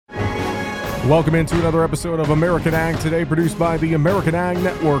Welcome into another episode of American Ag Today, produced by the American Ag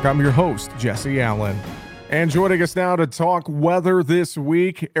Network. I'm your host, Jesse Allen. And joining us now to talk weather this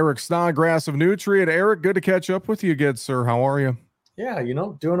week, Eric Snodgrass of Nutrien. Eric, good to catch up with you again, sir. How are you? Yeah,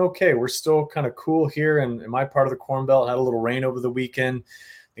 doing okay. We're still kind of cool here in my part of the Corn Belt. Had a little rain over the weekend.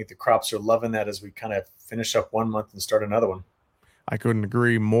 I think the crops are loving that as we kind of finish up one month and start another one. I couldn't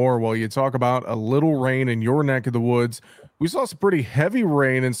agree more. Well, you talk about a little rain in your neck of the woods. We saw some pretty heavy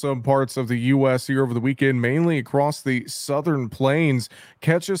rain in some parts of the U.S. here over the weekend, mainly across the southern plains.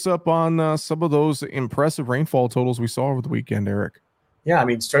 Catch us up on some of those impressive rainfall totals we saw over the weekend, Eric. Yeah,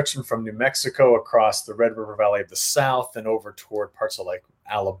 stretching from New Mexico across the Red River Valley of the South and over toward parts of like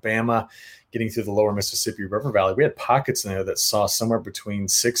Alabama, getting through the lower Mississippi River Valley. We had pockets in there that saw somewhere between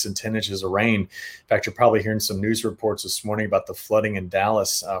 6 and 10 inches of rain. In fact, you're probably hearing some news reports this morning about the flooding in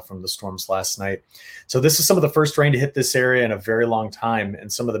Dallas from the storms last night. So this is some of the first rain to hit this area in a very long time.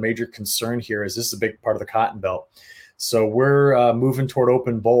 And some of the major concern here is this is a big part of the cotton belt. So we're moving toward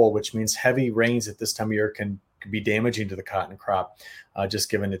open boll, which means heavy rains at this time of year can be damaging to the cotton crop, just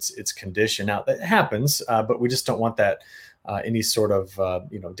given its condition. Now that happens, but we just don't want that any sort of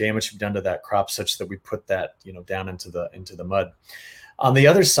damage to be done to that crop, such that we put that down into the mud. On the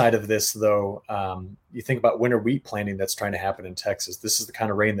other side of this, though, you think about winter wheat planting that's trying to happen in Texas. This is the kind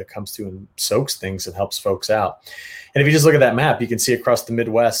of rain that comes through and soaks things and helps folks out. And if you just look at that map, you can see across the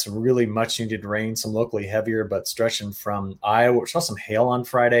Midwest some really much needed rain, some locally heavier, but stretching from Iowa, which saw some hail on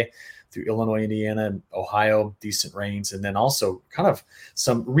Friday, through Illinois, Indiana, and Ohio, decent rains, and then also kind of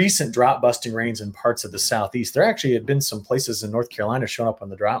some recent drought-busting rains in parts of the Southeast. There actually had been some places in North Carolina showing up on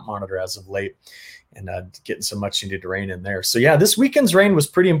the drought monitor as of late, and getting some much-needed rain in there. So, yeah, this weekend's rain was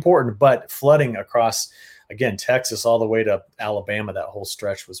pretty important, but flooding across, again, Texas all the way to Alabama, that whole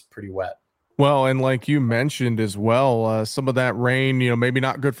stretch was pretty wet. Well, and like you mentioned as well, some of that rain, maybe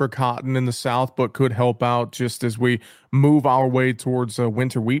not good for cotton in the South, but could help out just as we move our way towards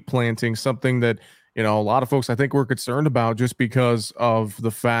winter wheat planting, something that, a lot of folks I think were concerned about just because of the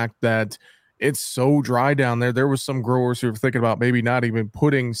fact that it's so dry down there. There was some growers who were thinking about maybe not even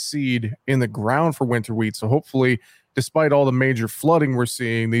putting seed in the ground for winter wheat. So hopefully, despite all the major flooding we're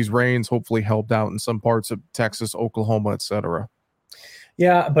seeing, these rains hopefully helped out in some parts of Texas, Oklahoma, et cetera.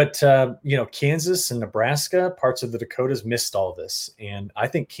 Yeah, but, Kansas and Nebraska, parts of the Dakotas missed all this. And I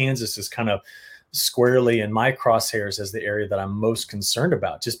think Kansas is kind of squarely in my crosshairs as the area that I'm most concerned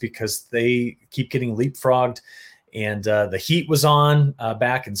about, just because they keep getting leapfrogged. And the heat was on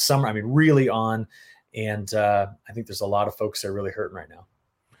back in summer, really on. And I think there's a lot of folks that are really hurting right now.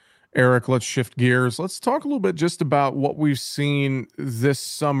 Eric, let's shift gears. Let's talk a little bit just about what we've seen this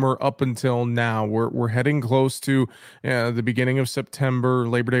summer up until now. We're heading close to the beginning of September,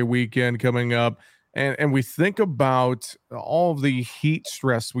 Labor Day weekend coming up. And we think about all of the heat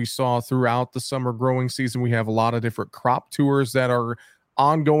stress we saw throughout the summer growing season. We have a lot of different crop tours that are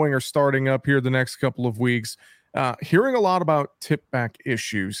ongoing or starting up here the next couple of weeks. Hearing a lot about tip back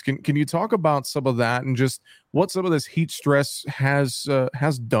issues. Can you talk about some of that and just what some of this heat stress has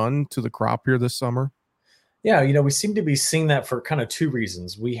done to the crop here this summer? Yeah, we seem to be seeing that for kind of two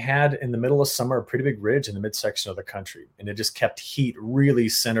reasons. We had in the middle of summer a pretty big ridge in the midsection of the country, and it just kept heat really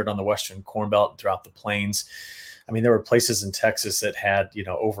centered on the western Corn Belt and throughout the plains. There were places in Texas that had,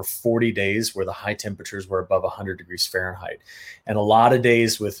 over 40 days where the high temperatures were above 100 degrees Fahrenheit, and a lot of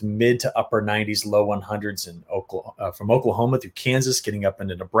days with mid to upper 90s, low 100s in from Oklahoma through Kansas, getting up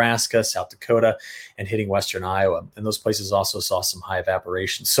into Nebraska, South Dakota, and hitting western Iowa. And those places also saw some high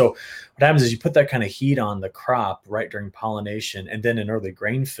evaporation. So what happens is you put that kind of heat on the crop right during pollination and then in early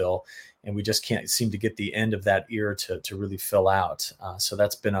grain fill, and we just can't seem to get the end of that ear to really fill out. So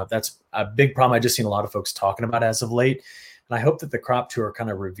that's a big problem. I've just seen a lot of folks talking about as of late. And I hope that the crop tour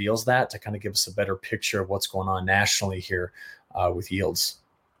kind of reveals that to kind of give us a better picture of what's going on nationally here with yields.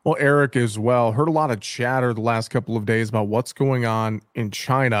 Well, Eric as well, heard a lot of chatter the last couple of days about what's going on in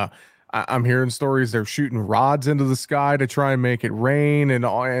China. I'm hearing stories they're shooting rods into the sky to try and make it rain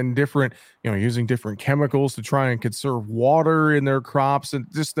and different, using different chemicals to try and conserve water in their crops. And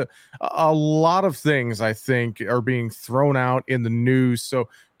just a lot of things I think are being thrown out in the news. So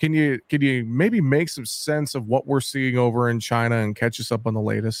can you maybe make some sense of what we're seeing over in China and catch us up on the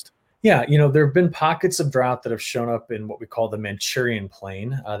latest? Yeah, there have been pockets of drought that have shown up in what we call the Manchurian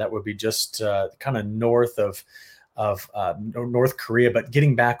Plain. That would be just kind of north of North Korea, but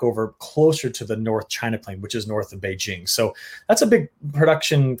getting back over closer to the North China Plain, which is north of Beijing. So that's a big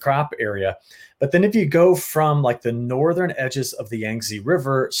production crop area. But then if you go from like the northern edges of the Yangtze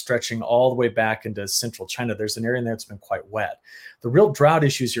River, stretching all the way back into central China, there's an area in there that's been quite wet. The real drought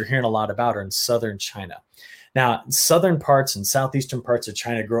issues you're hearing a lot about are in southern China. Now, southern parts and southeastern parts of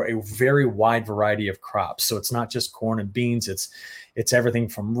China grow a very wide variety of crops. So it's not just corn and beans, it's everything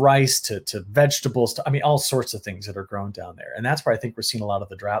from rice to vegetables to, I mean, all sorts of things that are grown down there. And that's where I think we're seeing a lot of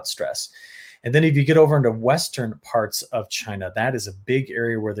the drought stress. And then if you get over into western parts of China, that is a big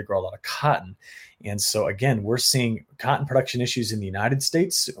area where they grow a lot of cotton. And so again, we're seeing cotton production issues in the United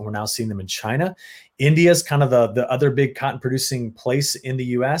States, and we're now seeing them in China. India is kind of the other big cotton producing place in the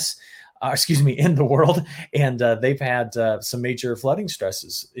US, in the world. And they've had some major flooding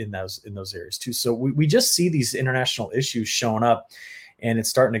stresses in those areas too. So we just see these international issues showing up. And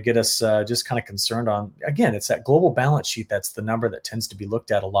it's starting to get us just kind of concerned on, again, it's that global balance sheet. That's the number that tends to be looked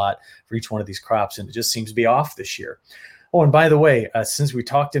at a lot for each one of these crops. And it just seems to be off this year. Oh, and by the way, since we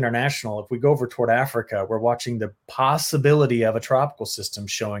talked international, if we go over toward Africa, we're watching the possibility of a tropical system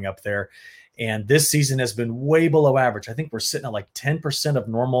showing up there. And this season has been way below average. I think we're sitting at like 10% of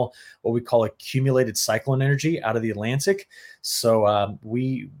normal, what we call accumulated cyclone energy out of the Atlantic. So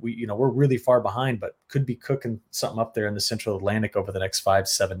we're really far behind, but could be cooking something up there in the central Atlantic over the next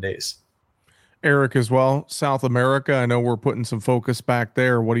 5-7 days. Eric, as well, South America. I know we're putting some focus back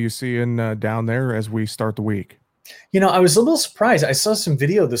there. What are you seeing down there as we start the week? I was a little surprised. I saw some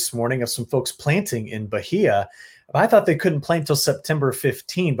video this morning of some folks planting in Bahia. I thought they couldn't plant till September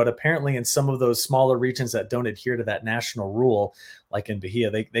 15, but apparently in some of those smaller regions that don't adhere to that national rule, like in Bahia,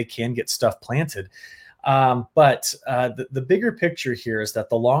 they can get stuff planted. But the bigger picture here is that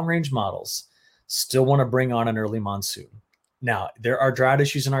the long-range models still want to bring on an early monsoon. Now, there are drought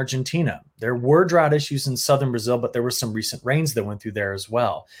issues in Argentina. There were drought issues in southern Brazil, but there were some recent rains that went through there as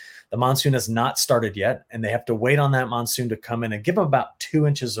well. The monsoon has not started yet, and they have to wait on that monsoon to come in and give them about 2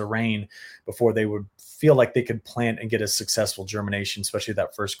 inches of rain before they would feel like they could plant and get a successful germination, especially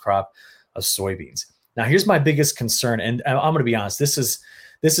that first crop of soybeans. Now, here's my biggest concern, and I'm going to be honest. This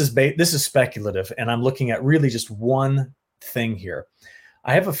is speculative, and I'm looking at really just one thing here.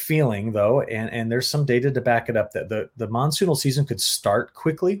 I have a feeling, though, and there's some data to back it up, that the monsoonal season could start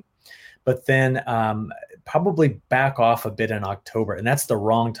quickly, but then probably back off a bit in October. And that's the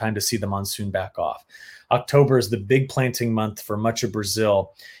wrong time to see the monsoon back off. October is the big planting month for much of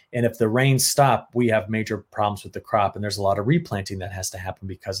Brazil. And if the rains stop, we have major problems with the crop. And there's a lot of replanting that has to happen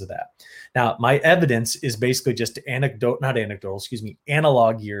because of that. Now, my evidence is basically just analog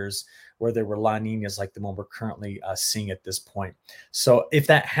years where there were La Niñas like the one we're currently seeing at this point. So if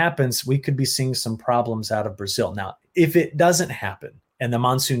that happens, we could be seeing some problems out of Brazil. Now, if it doesn't happen and the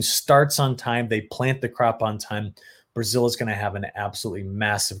monsoon starts on time, they plant the crop on time, Brazil is going to have an absolutely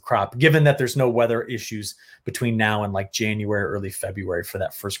massive crop, given that there's no weather issues between now and like January, early February for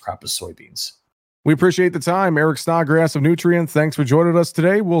that first crop of soybeans. We appreciate the time. Eric Snodgrass of Nutrien, thanks for joining us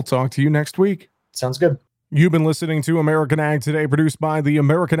today. We'll talk to you next week. Sounds good. You've been listening to American Ag Today, produced by the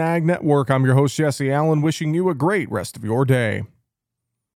American Ag Network. I'm your host, Jesse Allen, wishing you a great rest of your day.